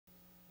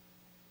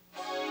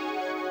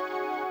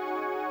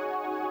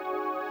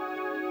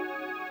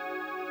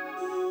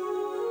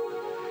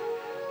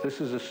This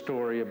is a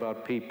story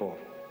about people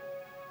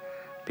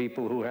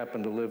who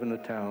happen to live in a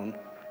town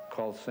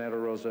called Santa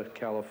Rosa,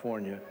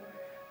 California,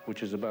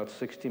 which is about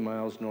 60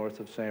 miles north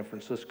of San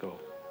Francisco.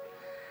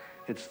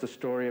 It's the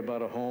story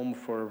about a home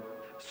for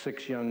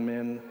 6 young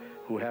men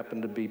who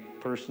happen to be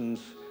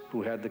persons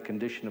who had the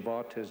condition of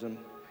autism,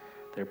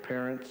 their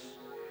parents,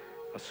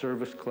 a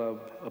service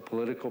club, a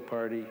political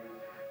party,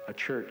 a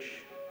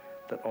church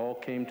that all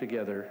came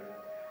together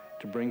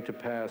to bring to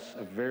pass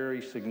a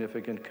very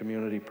significant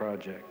community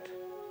project.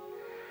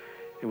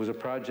 It was a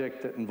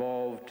project that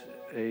involved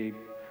a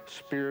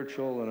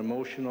spiritual and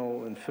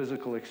emotional and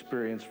physical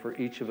experience for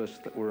each of us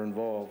that were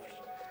involved.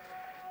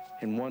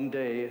 In one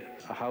day,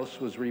 a house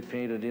was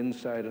repainted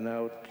inside and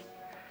out.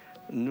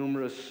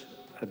 Numerous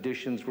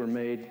additions were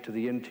made to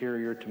the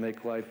interior to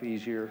make life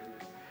easier.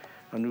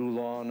 A new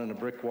lawn and a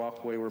brick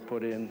walkway were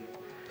put in.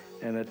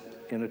 And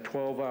in a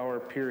 12-hour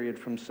period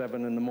from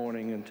 7 in the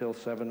morning until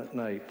 7 at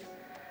night,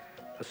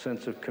 a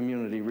sense of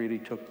community really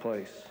took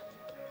place.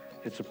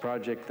 It's a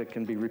project that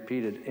can be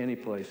repeated any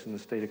place in the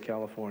state of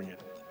California.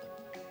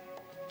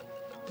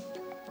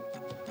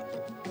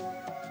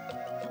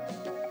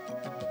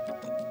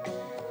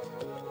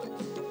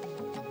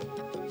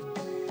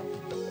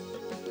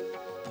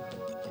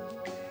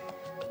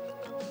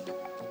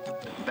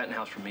 Benton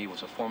House for me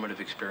was a formative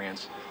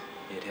experience.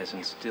 It has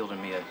instilled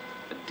in me a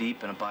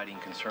deep and abiding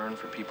concern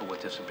for people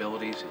with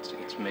disabilities.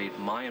 It's made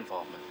my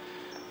involvement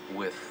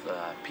with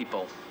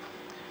people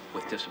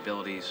with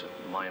disabilities,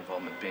 my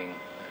involvement being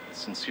a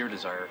sincere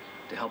desire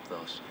to help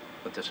those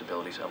with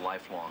disabilities, a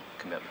lifelong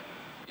commitment.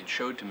 It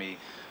showed to me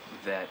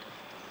that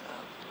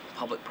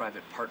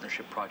public-private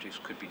partnership projects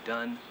could be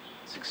done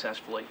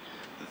successfully,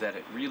 that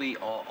it really,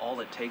 all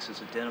it takes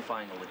is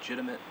identifying a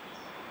legitimate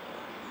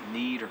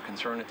need or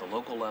concern at the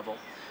local level,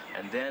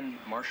 and then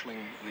marshaling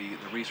the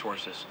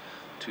resources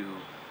to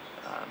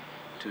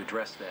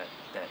address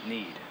that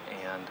need.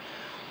 And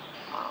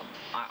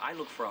I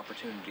look for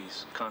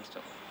opportunities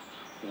constantly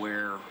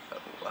where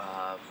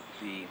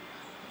the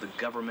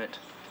government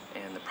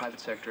and the private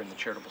sector and the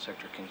charitable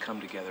sector can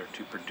come together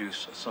to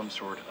produce some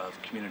sort of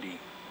community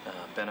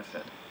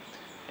benefit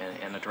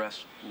and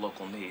address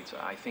local needs.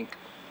 I think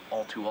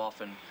all too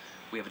often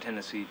we have a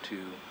tendency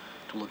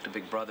to look to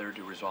Big Brother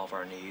to resolve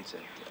our needs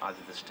at either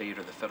the state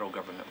or the federal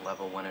government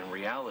level, when in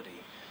reality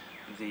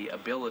the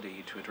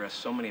ability to address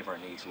so many of our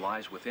needs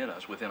lies within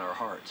us, within our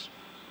hearts,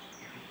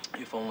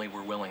 if only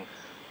we're willing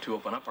to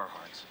open up our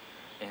hearts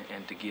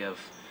and to give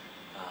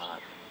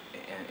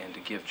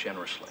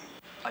generously.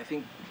 I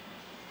think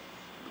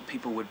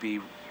people would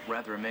be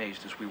rather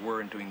amazed, as we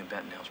were in doing the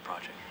Benton House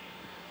project,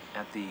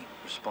 at the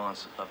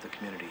response of the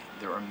community.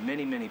 There are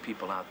many, many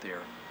people out there,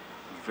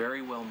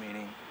 very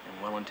well-meaning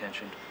and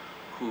well-intentioned,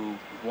 who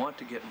want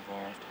to get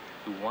involved,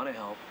 who want to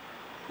help,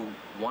 who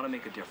want to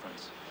make a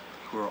difference,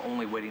 who are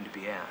only waiting to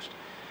be asked.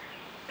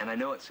 And I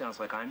know it sounds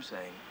like I'm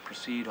saying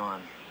proceed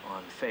on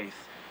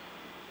faith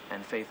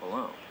and faith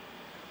alone,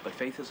 but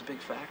faith is a big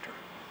factor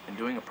in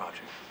doing a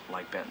project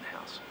like Benton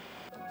House.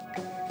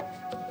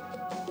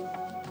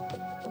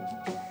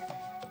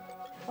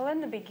 Well,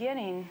 in the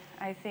beginning,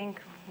 I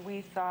think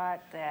we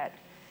thought that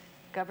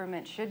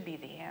government should be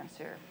the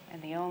answer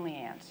and the only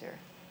answer.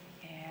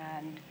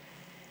 And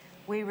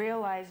we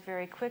realized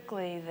very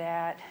quickly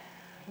that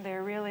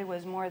there really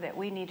was more that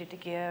we needed to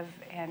give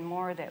and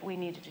more that we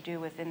needed to do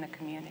within the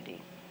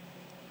community.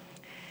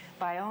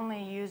 By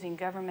only using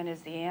government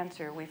as the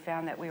answer, we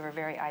found that we were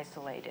very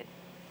isolated.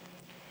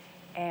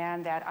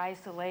 And that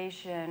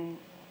isolation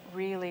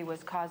really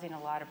was causing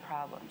a lot of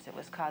problems. It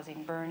was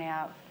causing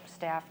burnout,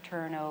 staff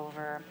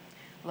turnover,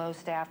 low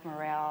staff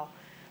morale,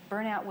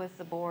 burnout with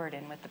the board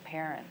and with the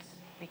parents,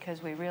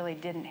 because we really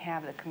didn't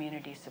have the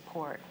community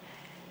support.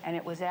 And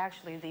it was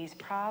actually these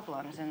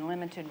problems and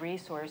limited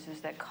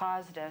resources that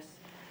caused us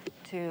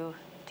to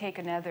take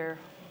another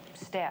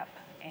step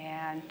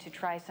and to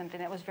try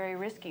something that was very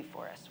risky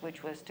for us,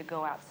 which was to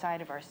go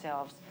outside of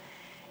ourselves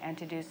and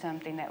to do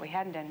something that we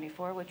hadn't done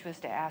before, which was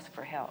to ask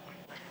for help.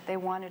 They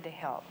wanted to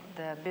help.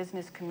 The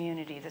business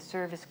community, the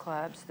service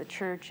clubs, the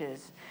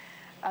churches,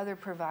 other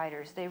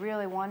providers, they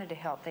really wanted to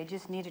help. They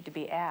just needed to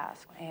be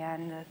asked.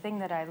 And the thing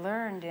that I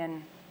learned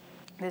in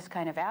this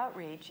kind of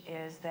outreach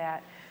is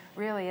that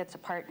really it's a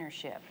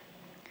partnership.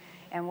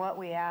 And what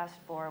we asked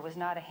for was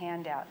not a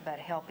handout, but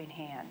a helping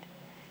hand.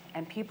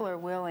 And people are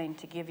willing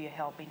to give you a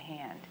helping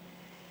hand.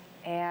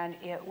 And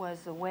it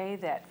was the way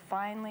that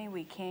finally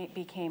we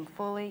became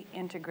fully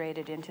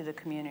integrated into the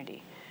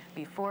community.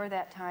 Before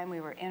that time,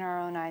 we were in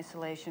our own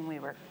isolation. We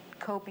were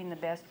coping the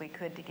best we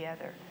could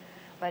together.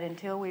 But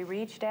until we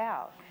reached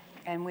out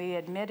and we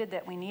admitted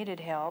that we needed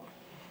help,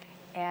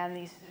 and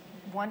these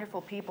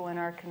wonderful people in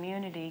our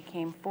community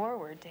came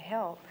forward to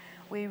help,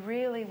 we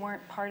really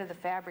weren't part of the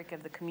fabric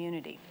of the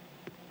community.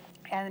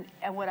 And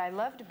what I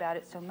loved about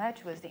it so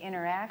much was the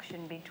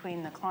interaction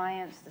between the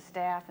clients, the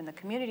staff, and the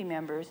community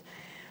members,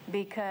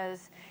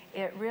 because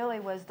it really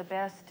was the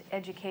best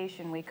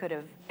education we could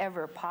have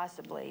ever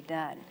possibly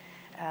done.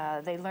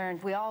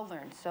 We all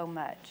learned so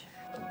much.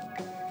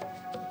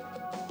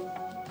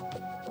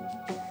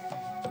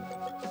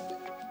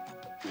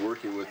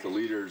 working with the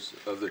leaders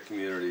of the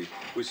community,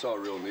 we saw a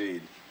real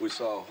need. We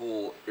saw a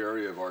whole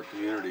area of our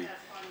community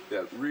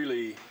that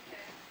really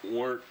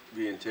weren't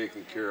being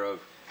taken care of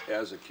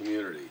as a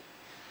community.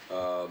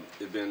 It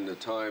had been the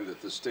time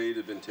that the state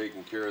had been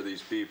taking care of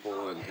these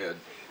people and had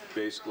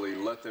basically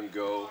let them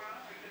go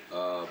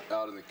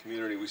out in the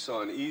community. We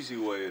saw an easy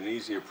way, an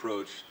easy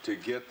approach to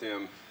get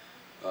them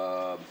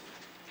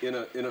in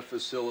a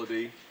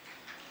facility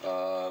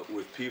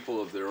with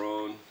people of their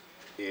own,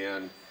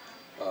 and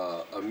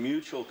a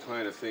mutual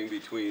kind of thing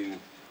between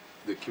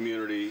the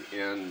community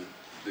and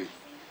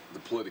the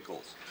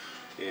politicals.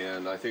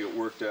 And I think it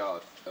worked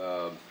out.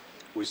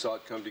 We saw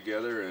it come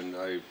together, and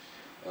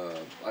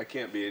I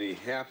can't be any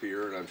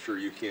happier, and I'm sure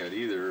you can't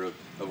either,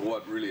 of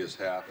what really has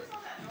happened.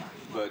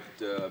 But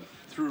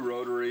through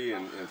Rotary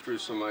and through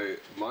some of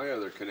my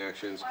other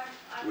connections,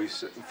 we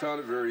found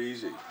it very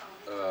easy.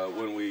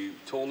 When we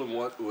told them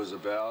what it was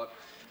about,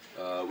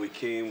 we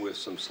came with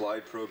some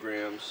slide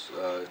programs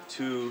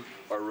to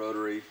our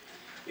Rotary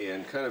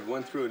and kind of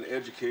went through an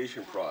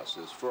education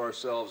process for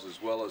ourselves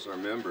as well as our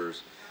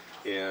members,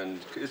 and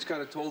it's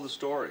kind of told the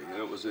story. And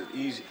it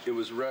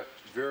was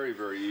very,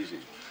 very easy.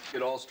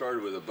 It all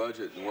started with a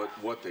budget and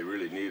what they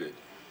really needed,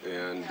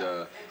 and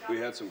we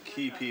had some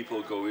key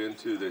people go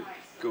into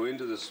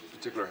this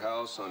particular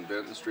house on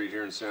Benton Street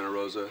here in Santa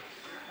Rosa,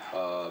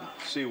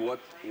 see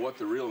what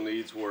the real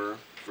needs were.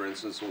 For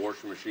instance, a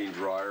washing machine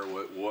dryer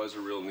was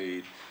a real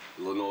need.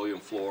 Linoleum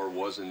floor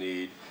was a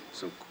need.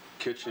 Some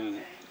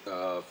kitchen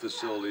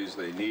facilities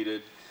they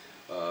needed.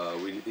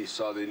 We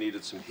saw they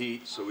needed some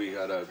heat, so we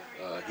had a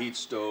heat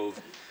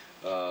stove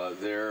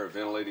there, a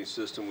ventilating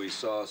system. We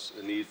saw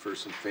a need for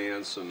some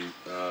fans,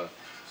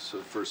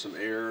 for some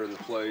air in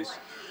the place.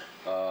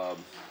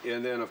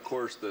 And then, of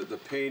course, the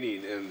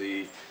painting and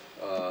the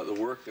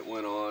work that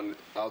went on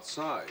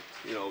outside,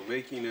 you know,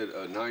 making it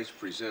a nice,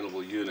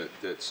 presentable unit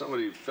that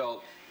somebody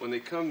felt when they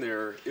come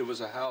there, it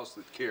was a house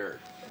that cared.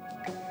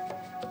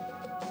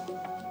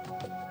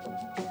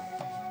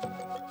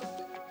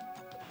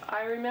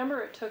 I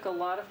remember it took a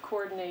lot of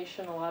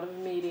coordination, a lot of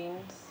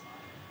meetings,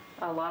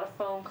 a lot of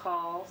phone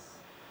calls.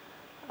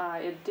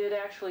 It did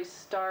actually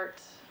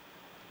start,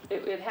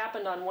 it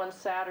happened on one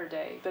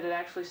Saturday, but it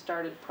actually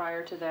started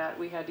prior to that.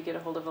 We had to get a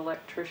hold of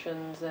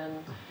electricians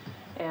and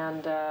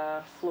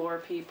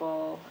floor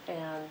people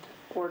and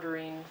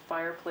ordering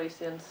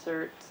fireplace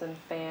inserts and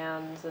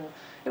fans, and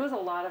it was a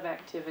lot of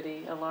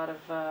activity, a lot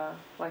of,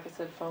 like I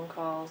said, phone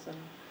calls and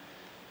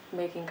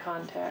making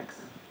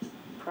contacts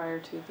prior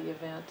to the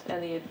event.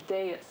 And the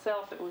day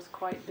itself, it was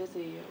quite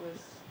busy.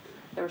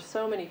 There were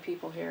so many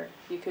people here,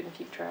 you couldn't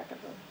keep track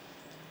of them.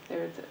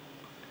 There was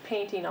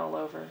painting all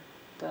over,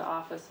 the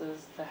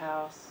offices, the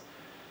house,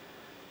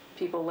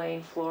 people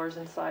laying floors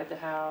inside the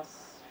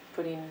house,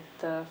 putting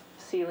the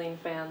ceiling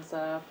fans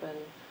up and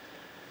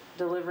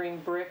delivering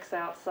bricks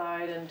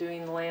outside and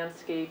doing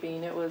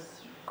landscaping. It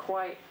was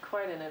quite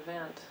an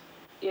event.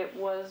 It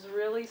was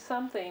really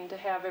something to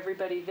have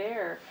everybody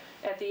there.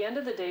 At the end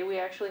of the day, we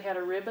actually had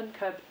a ribbon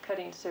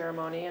cutting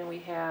ceremony, and we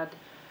had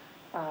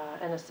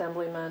an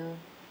assemblyman,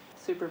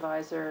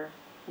 supervisor,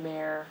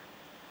 mayor,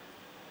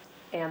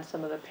 and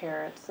some of the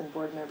parents and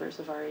board members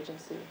of our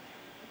agency.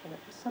 And it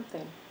was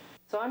something.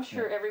 So I'm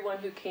sure everyone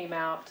who came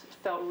out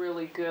felt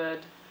really good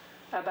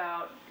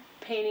about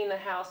painting the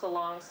house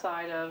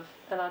alongside of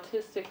an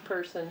autistic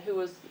person who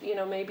was, you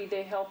know, maybe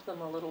they helped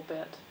them a little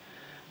bit,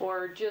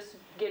 or just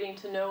getting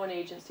to know an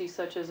agency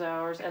such as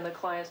ours and the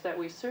clients that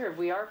we serve.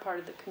 We are part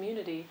of the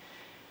community,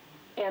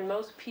 and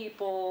most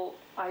people,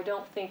 I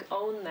don't think,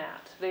 own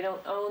that. They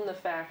don't own the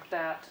fact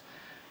that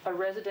a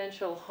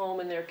residential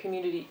home in their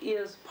community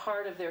is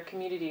part of their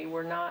community.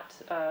 We're not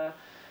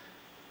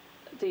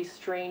these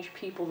strange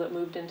people that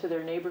moved into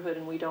their neighborhood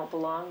and we don't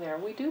belong there.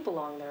 We do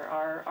belong there.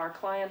 Our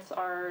clients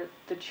are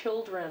the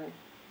children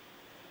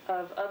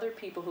of other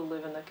people who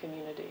live in the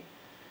community.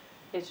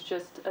 It's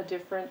just a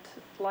different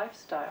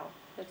lifestyle.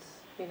 It's,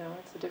 you know,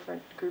 it's a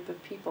different group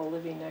of people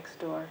living next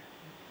door.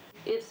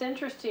 It's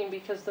interesting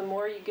because the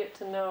more you get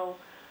to know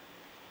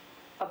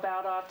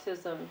about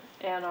autism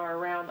and are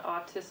around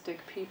autistic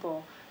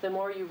people, the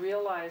more you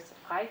realize,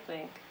 I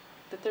think,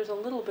 that there's a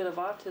little bit of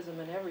autism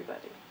in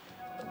everybody.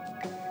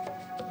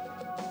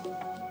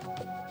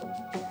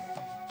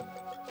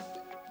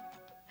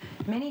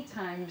 Many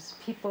times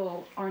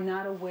people are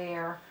not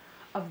aware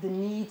of the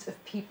needs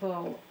of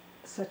people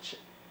such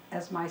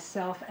as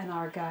myself and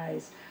our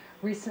guys.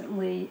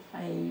 Recently,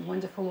 a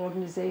wonderful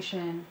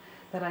organization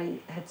that I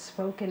had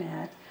spoken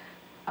at,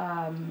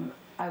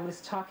 I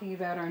was talking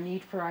about our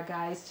need for our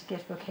guys to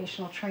get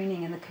vocational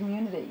training in the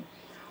community.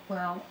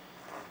 Well,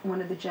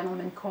 one of the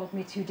gentlemen called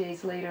me 2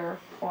 days later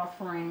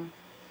offering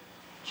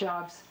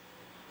jobs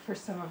for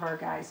some of our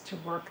guys to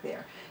work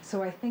there.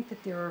 So I think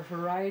that there are a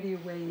variety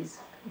of ways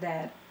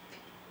that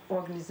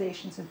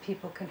organizations and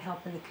people can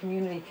help in the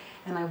community,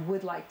 and I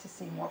would like to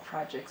see more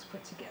projects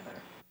put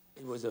together.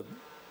 It was a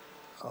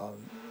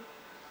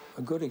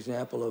good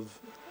example of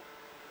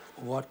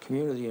what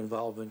community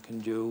involvement can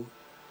do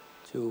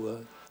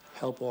to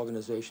help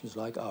organizations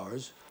like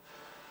ours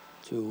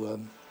to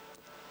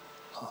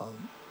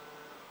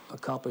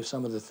accomplish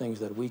some of the things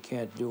that we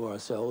can't do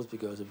ourselves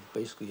because of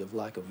basically of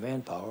lack of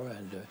manpower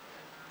and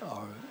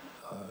our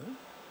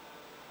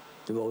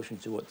devotion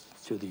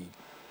to the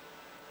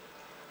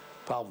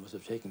problems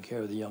of taking care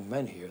of the young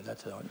men here.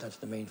 That's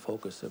the main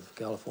focus of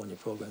California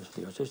Programs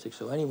for the Autistic.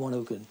 So anyone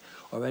who can,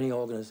 or any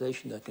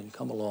organization that can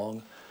come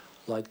along,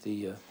 like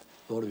the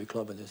Rotary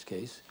Club in this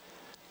case,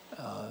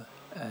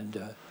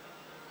 and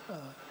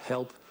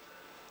help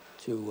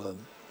to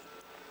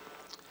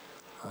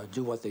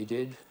do what they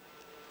did.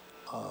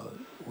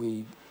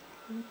 We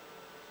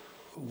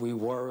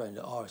were and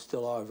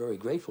still are very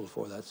grateful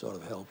for that sort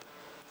of help,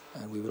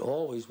 and we would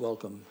always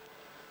welcome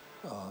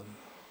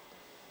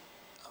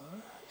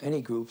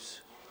any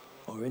groups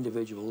or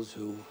individuals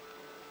who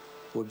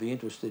would be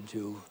interested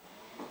to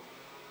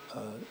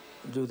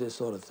do this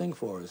sort of thing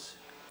for us.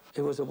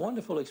 It was a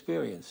wonderful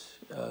experience.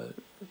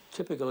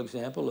 Typical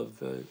example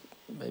of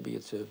maybe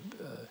it's a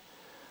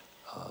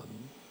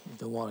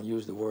don't want to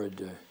use the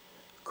word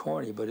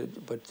corny,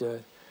 but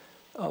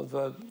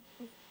of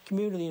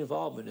community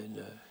involvement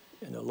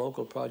in a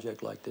local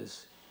project like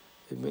this.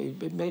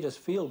 It made us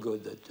feel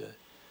good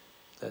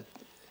that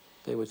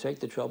they would take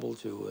the trouble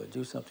to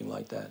do something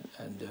like that,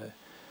 and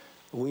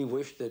we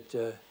wish that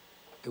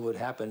it would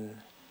happen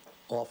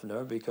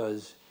oftener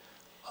because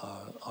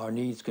our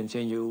needs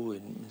continue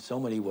in so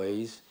many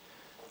ways.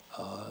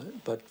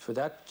 But for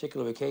that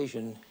particular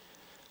occasion,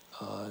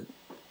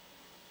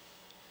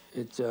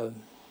 it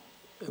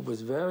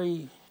was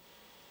very,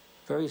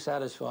 very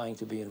satisfying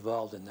to be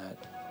involved in that.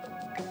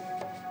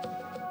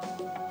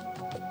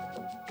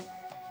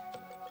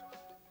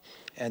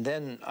 And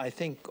then I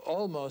think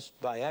almost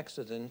by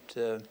accident,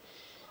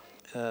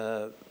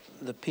 the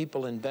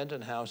people in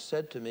Benton House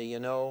said to me, you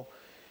know,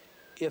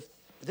 if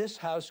this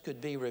house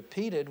could be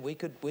repeated, we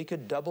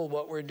could double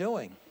what we're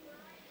doing.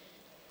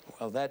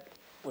 Well, that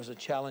was a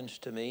challenge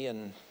to me,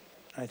 and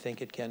I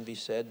think it can be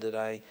said that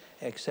I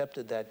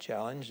accepted that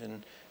challenge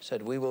and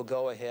said we will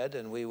go ahead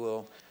and we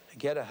will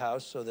get a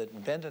house so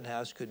that Benton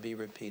House could be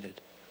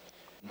repeated.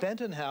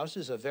 Benton House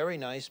is a very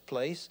nice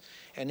place,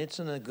 and it's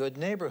in a good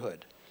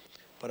neighborhood.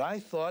 But I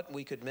thought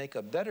we could make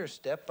a better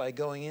step by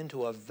going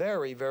into a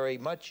very, very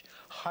much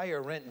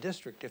higher rent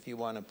district, if you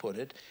want to put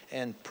it,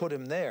 and put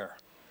him there.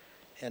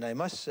 And I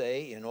must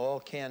say, in all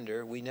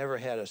candor, we never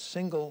had a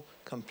single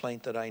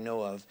complaint that I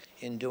know of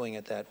in doing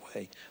it that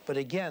way. But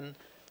again,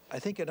 I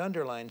think it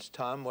underlines,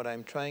 Tom, what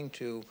I'm trying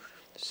to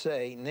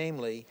say,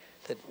 namely,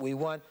 that we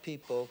want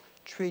people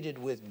treated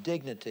with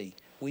dignity.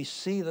 We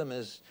see them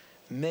as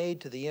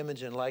made to the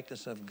image and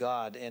likeness of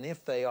God, and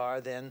if they are,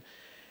 then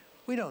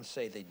we don't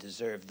say they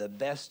deserve the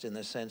best in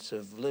the sense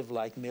of live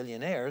like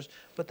millionaires,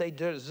 but they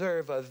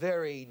deserve a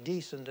very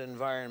decent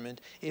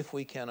environment if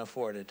we can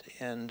afford it.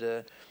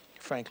 And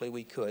frankly,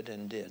 we could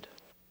and did.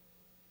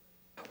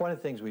 One of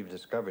the things we've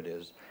discovered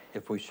is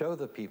if we show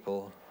the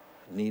people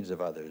needs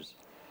of others,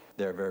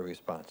 they're very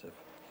responsive.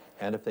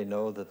 And if they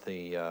know that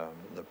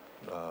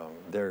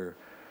their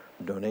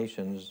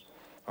donations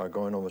are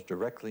going almost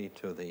directly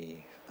to the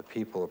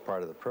people who are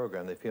part of the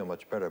program, they feel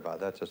much better about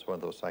it. That's just one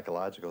of those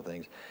psychological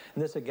things.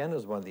 And this, again,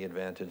 is one of the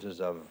advantages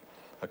of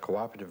a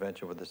cooperative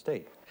venture with the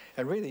state.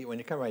 And really, when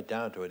you come right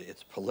down to it,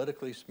 it's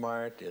politically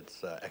smart,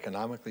 it's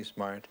economically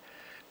smart,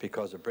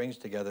 because it brings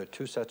together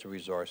two sets of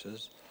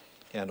resources,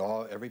 and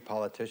every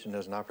politician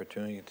has an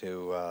opportunity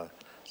to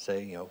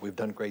say, you know, we've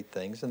done great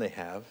things, and they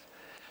have.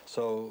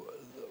 So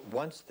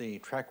once the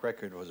track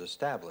record was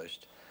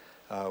established,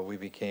 we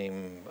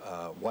became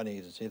one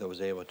agency that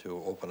was able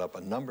to open up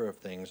a number of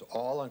things,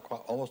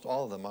 almost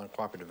all of them on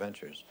cooperative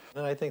ventures.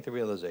 And I think the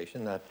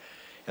realization that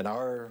in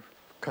our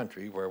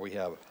country, where we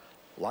have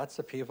lots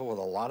of people with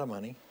a lot of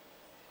money,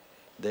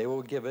 they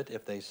will give it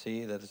if they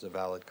see that it's a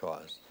valid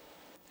cause.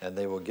 And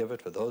they will give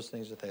it for those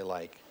things that they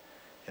like.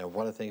 And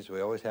one of the things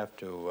we always have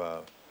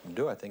to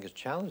do, I think, is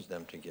challenge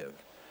them to give.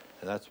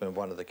 And that's been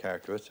one of the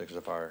characteristics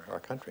of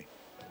our country.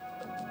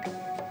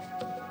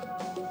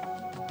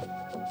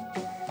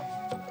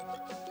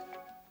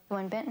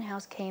 When Benton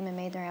House came and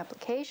made their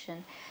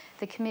application,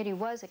 the committee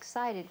was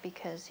excited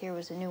because here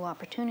was a new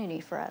opportunity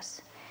for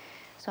us.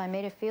 So I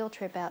made a field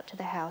trip out to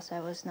the house. I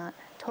was not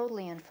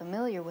totally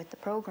unfamiliar with the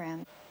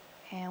program.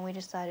 And we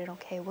decided,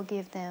 okay, we'll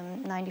give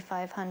them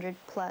 $9,500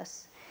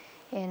 plus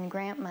in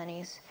grant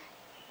monies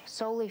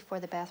solely for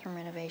the bathroom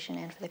renovation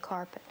and for the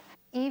carpet.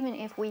 Even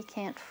if we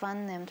can't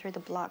fund them through the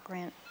block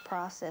grant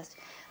process,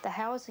 the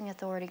Housing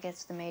Authority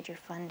gets the major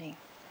funding.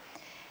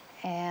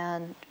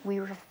 And we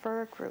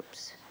refer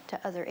groups to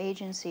other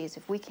agencies.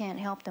 If we can't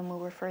help them, we'll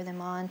refer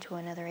them on to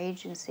another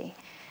agency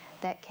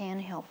that can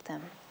help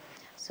them.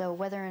 So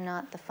whether or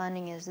not the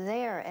funding is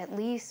there, at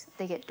least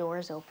they get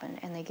doors open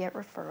and they get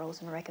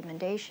referrals and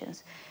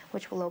recommendations,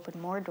 which will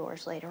open more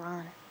doors later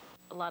on.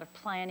 A lot of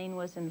planning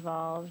was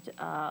involved,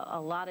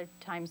 a lot of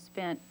time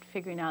spent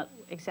figuring out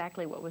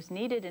exactly what was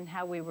needed and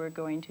how we were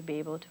going to be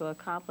able to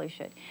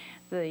accomplish it.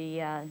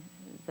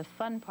 the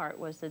fun part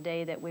was the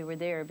day that we were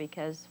there,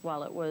 because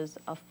while it was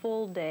a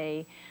full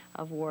day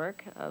of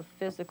work, of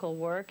physical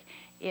work,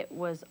 it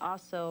was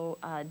also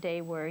a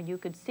day where you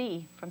could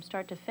see from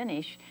start to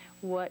finish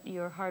what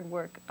your hard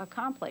work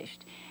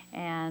accomplished.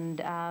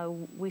 And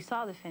we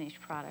saw the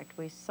finished product.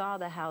 We saw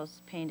the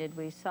house painted.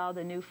 We saw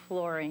the new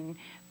flooring,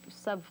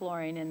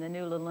 subflooring, and the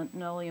new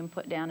linoleum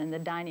put down in the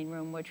dining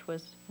room, which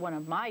was one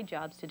of my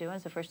jobs to do.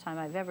 It's the first time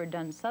I've ever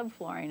done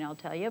subflooring, I'll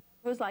tell you.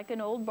 It was like an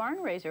old barn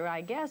raiser,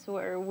 I guess,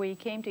 where we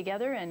came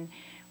together and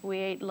we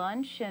ate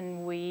lunch,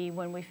 and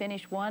when we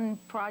finished one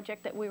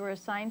project that we were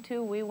assigned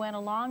to, we went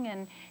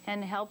along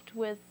and helped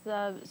with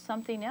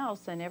something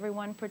else, and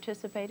everyone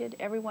participated.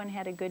 Everyone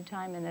had a good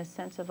time, and the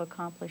sense of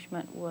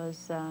accomplishment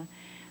was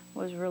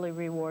really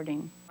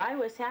rewarding. I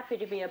was happy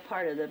to be a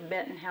part of the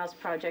Benton House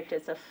project.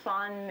 It's a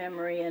fond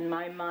memory in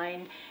my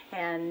mind,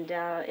 and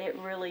it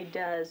really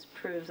does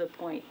prove the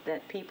point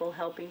that people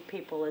helping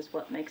people is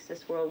what makes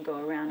this world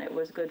go around. It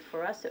was good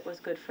for us. It was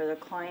good for the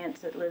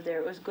clients that lived there.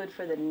 It was good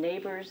for the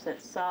neighbors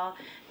that saw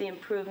the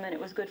improvement. It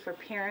was good for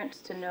parents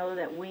to know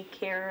that we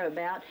care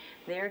about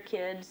their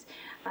kids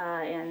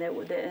and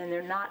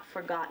they're not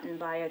forgotten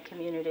by a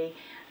community.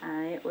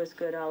 It was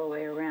good all the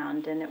way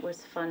around, and it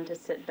was fun to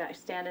sit back,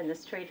 stand in the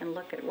street and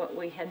look at what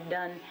we had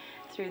done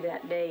through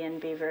that day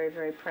and be very,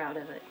 very proud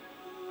of it.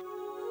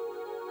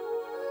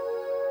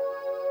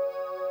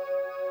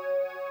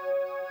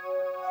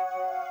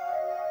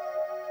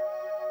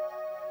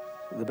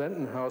 The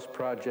Benton House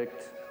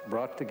project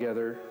brought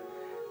together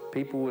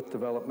people with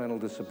developmental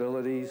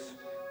disabilities,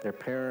 their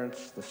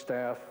parents, the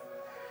staff,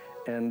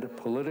 and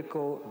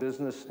political,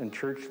 business, and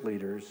church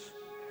leaders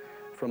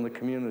from the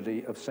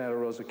community of Santa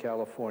Rosa,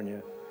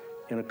 California,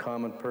 in a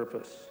common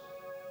purpose.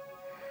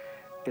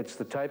 It's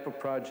the type of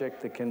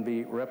project that can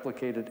be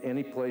replicated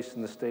any place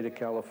in the state of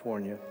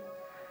California,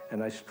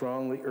 and I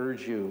strongly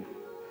urge you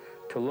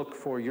to look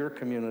for your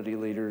community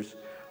leaders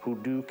who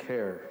do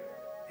care.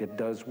 It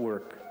does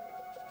work.